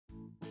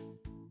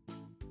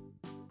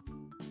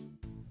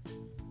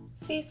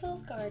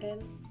Cecil's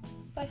Garden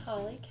by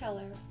Holly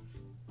Keller.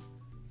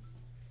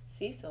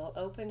 Cecil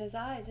opened his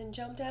eyes and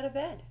jumped out of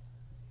bed.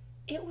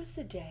 It was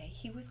the day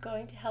he was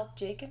going to help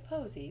Jake and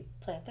Posey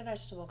plant the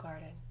vegetable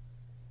garden.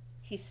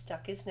 He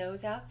stuck his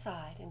nose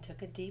outside and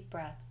took a deep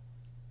breath.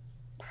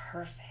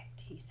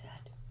 "Perfect," he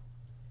said.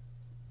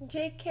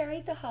 Jake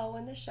carried the hoe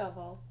and the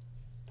shovel.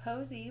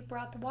 Posey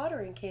brought the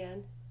watering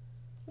can.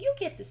 "You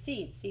get the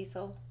seeds,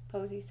 Cecil,"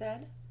 Posey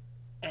said.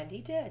 And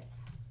he did.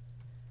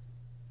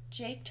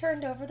 Jake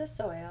turned over the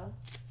soil,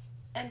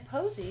 and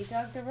Posey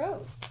dug the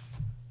rows.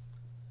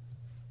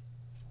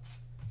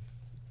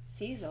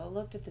 Cecil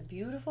looked at the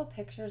beautiful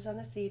pictures on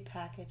the seed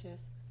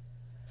packages.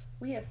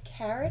 "We have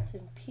carrots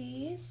and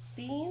peas,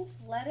 beans,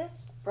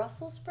 lettuce,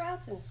 Brussels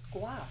sprouts, and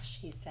squash,"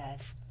 he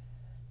said,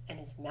 and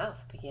his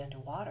mouth began to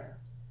water.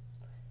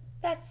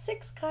 "That's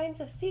 6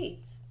 kinds of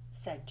seeds,"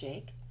 said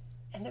Jake,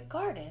 "and the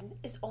garden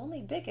is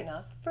only big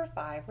enough for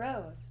 5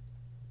 rows.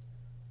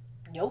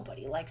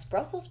 "Nobody likes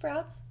Brussels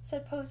sprouts,"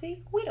 said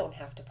Posey. "We don't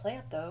have to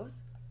plant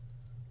those."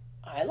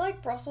 "I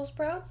like Brussels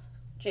sprouts,"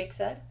 Jake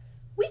said.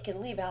 "We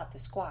can leave out the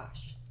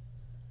squash."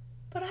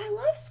 "But I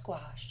love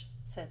squash,"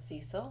 said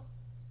Cecil.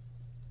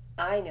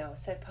 "I know,"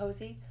 said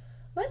Posey.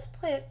 "Let's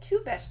plant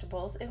 2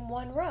 vegetables in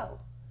 1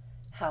 row.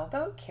 How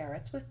about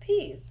carrots with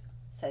peas?"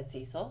 said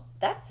Cecil.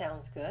 "That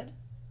sounds good."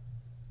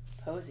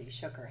 Posey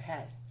shook her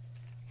head.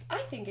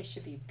 "I think it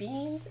should be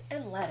beans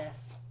and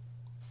lettuce."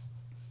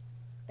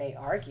 They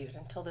argued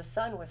until the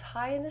sun was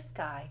high in the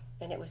sky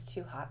and it was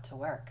too hot to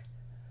work.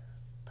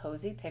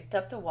 Posey picked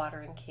up the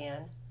watering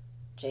can,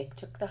 Jake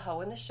took the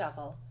hoe and the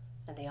shovel,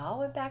 and they all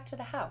went back to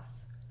the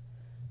house.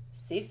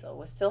 Cecil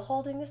was still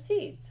holding the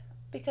seeds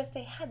because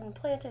they hadn't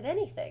planted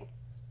anything.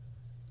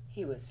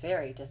 He was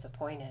very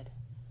disappointed.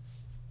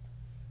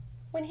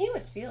 When he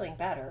was feeling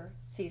better,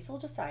 Cecil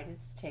decided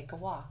to take a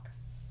walk.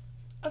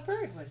 A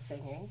bird was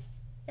singing,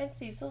 and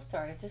Cecil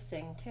started to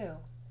sing too.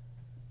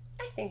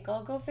 "I think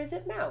I'll go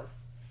visit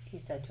Mouse," he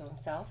said to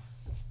himself,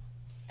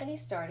 and he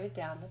started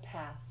down the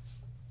path.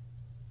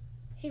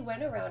 He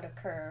went around a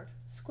curve,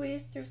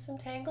 squeezed through some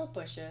tangled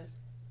bushes,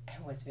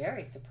 and was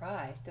very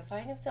surprised to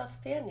find himself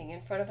standing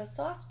in front of a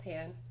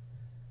saucepan.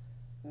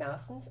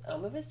 Mouse and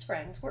some of his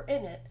friends were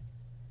in it.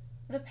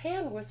 The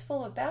pan was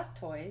full of bath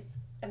toys,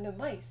 and the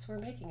mice were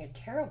making a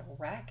terrible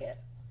racket.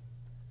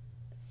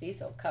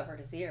 Cecil covered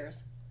his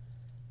ears.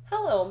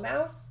 "Hello,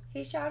 Mouse,"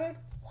 he shouted.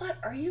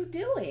 "What are you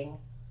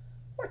doing?"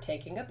 "We're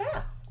taking a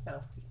bath,"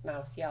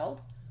 Mouse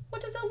yelled.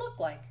 "What does it look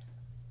like?"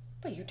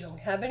 "But you don't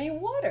have any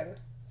water,"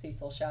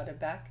 Cecil shouted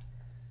back.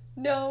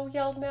 "No,"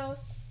 yelled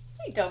Mouse.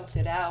 "We dumped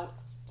it out."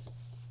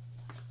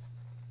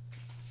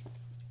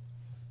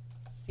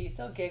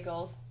 Cecil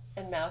giggled,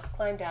 and Mouse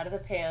climbed out of the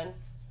pan.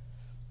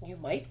 "You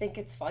might think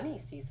it's funny,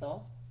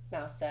 Cecil,"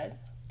 Mouse said,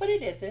 "but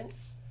it isn't.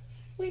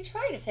 We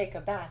try to take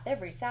a bath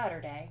every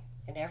Saturday,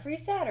 and every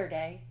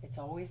Saturday it's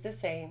always the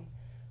same.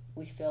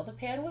 We fill the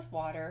pan with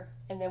water,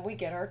 and then we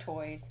get our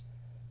toys.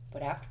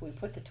 But after we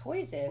put the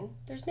toys in,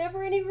 there's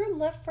never any room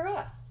left for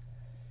us.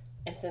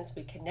 And since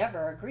we can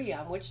never agree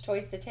on which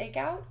toys to take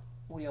out,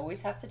 we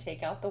always have to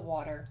take out the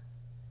water.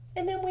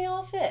 And then we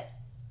all fit,"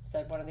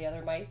 said one of the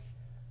other mice.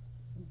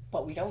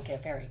 "But we don't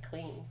get very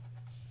clean."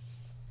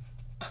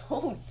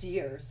 "Oh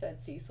dear,"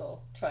 said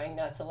Cecil, trying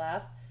not to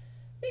laugh.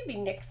 "Maybe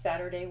next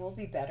Saturday will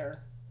be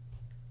better."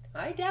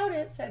 "I doubt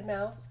it," said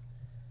Mouse,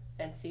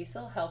 and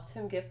Cecil helped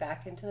him get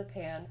back into the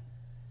pan.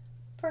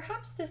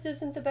 "Perhaps this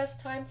isn't the best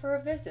time for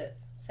a visit,"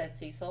 said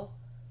Cecil.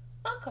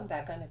 "I'll come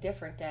back on a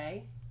different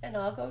day, and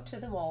I'll go to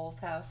the mole's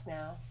house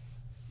now."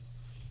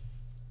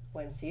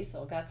 When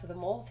Cecil got to the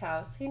mole's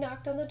house, he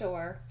knocked on the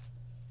door.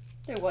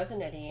 There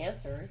wasn't any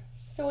answer,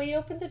 so he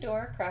opened the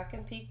door a crack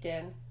and peeked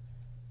in.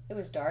 It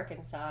was dark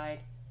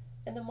inside,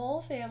 and the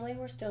mole family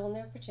were still in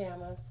their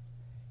pajamas.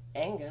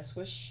 Angus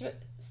was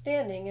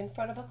standing in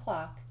front of a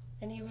clock,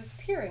 and he was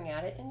peering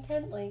at it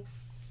intently.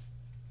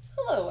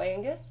 "Hello,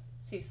 Angus,"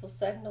 Cecil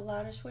said in a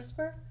loudish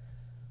whisper.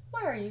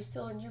 "Why are you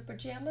still in your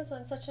pajamas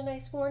on such a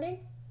nice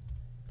morning?"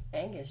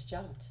 Angus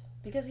jumped,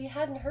 because he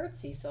hadn't heard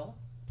Cecil.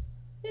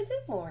 "Is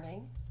it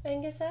morning?"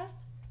 Angus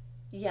asked.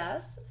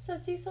 "Yes,"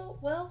 said Cecil.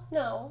 "Well,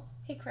 no,"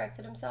 he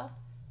corrected himself.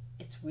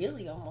 "It's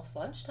really almost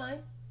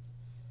lunchtime."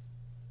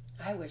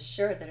 "I was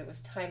sure that it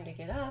was time to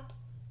get up,"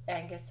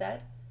 Angus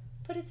said,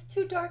 "but it's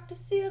too dark to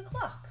see a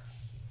clock."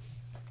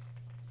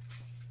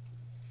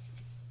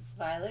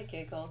 Violet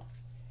giggled.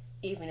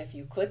 "Even if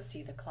you could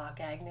see the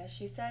clock, Agnes,"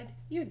 she said,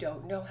 "you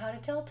don't know how to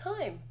tell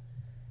time."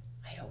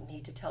 "I don't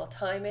need to tell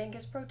time,"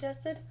 Angus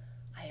protested.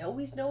 "I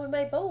always know in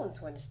my bones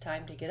when it's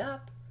time to get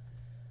up."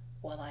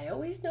 "Well, I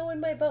always know in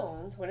my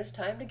bones when it's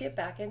time to get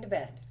back into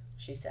bed,"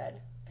 she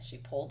said, and she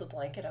pulled the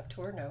blanket up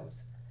to her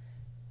nose.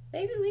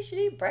 "Maybe we should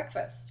eat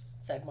breakfast,"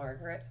 said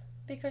Margaret,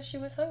 because she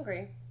was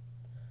hungry.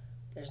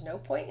 "There's no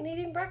point in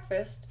eating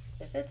breakfast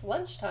if it's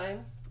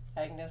lunchtime,"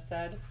 Agnes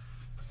said.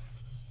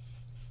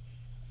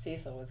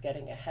 Cecil was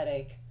getting a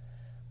headache.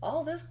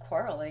 "All this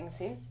quarreling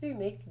seems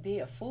to be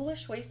a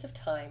foolish waste of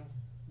time,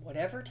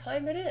 whatever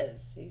time it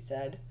is," he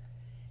said.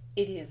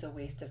 "It is a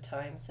waste of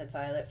time," said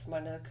Violet from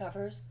under the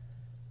covers.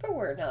 but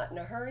we're not in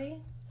a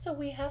hurry, so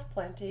we have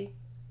plenty."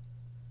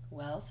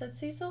 "Well," said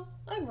Cecil,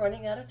 "I'm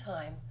running out of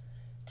time.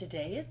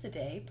 Today is the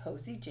day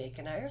Posey, Jake,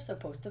 and I are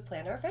supposed to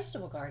plant our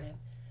vegetable garden,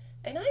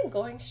 and I'm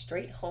going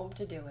straight home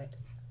to do it."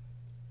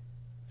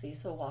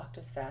 Cecil walked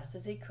as fast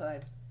as he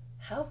could.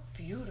 "How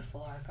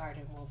beautiful our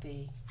garden will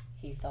be,"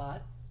 he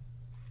thought.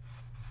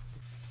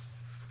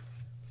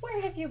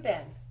 "Where have you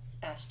been?"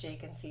 asked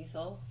Jake and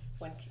Cecil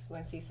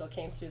when Cecil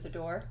came through the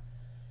door.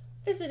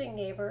 "Visiting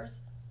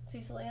neighbors,"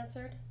 Cecil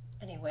answered,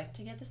 and he went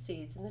to get the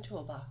seeds in the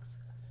toolbox.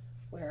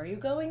 "Where are you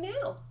going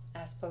now?"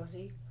 asked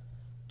Posey.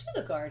 "To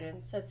the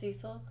garden," said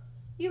Cecil.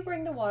 "You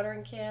bring the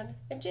watering can,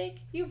 and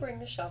Jake, you bring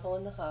the shovel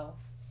and the hoe."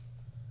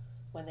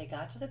 When they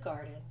got to the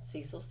garden,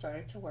 Cecil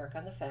started to work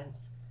on the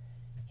fence.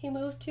 He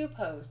moved 2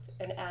 posts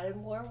and added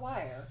more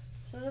wire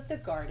so that the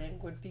garden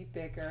would be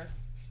bigger.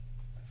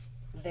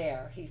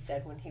 "There," he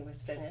said when he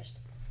was finished.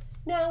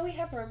 "Now we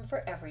have room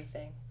for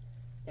everything.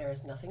 There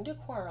is nothing to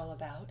quarrel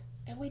about,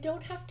 and we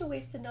don't have to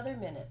waste another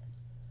minute."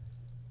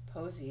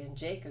 Posey and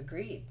Jake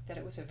agreed that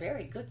it was a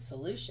very good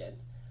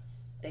solution.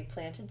 They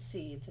planted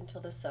seeds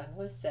until the sun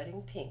was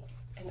setting pink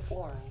and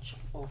orange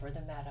over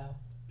the meadow.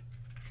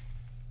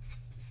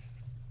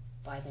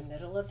 By the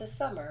middle of the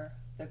summer,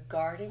 the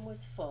garden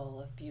was full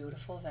of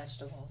beautiful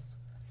vegetables.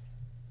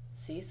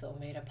 Cecil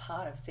made a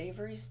pot of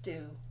savory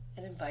stew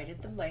and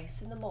invited the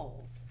mice and the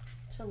moles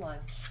to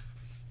lunch.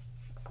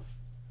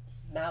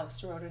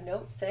 Mouse wrote a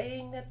note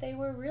saying that they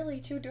were really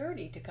too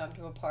dirty to come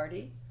to a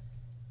party,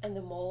 and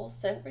the moles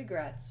sent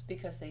regrets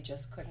because they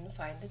just couldn't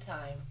find the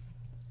time.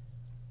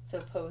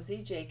 So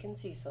Posey, Jake, and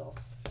Cecil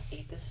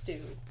ate the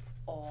stew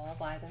all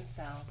by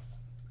themselves,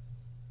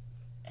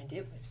 and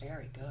it was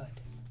very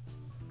good.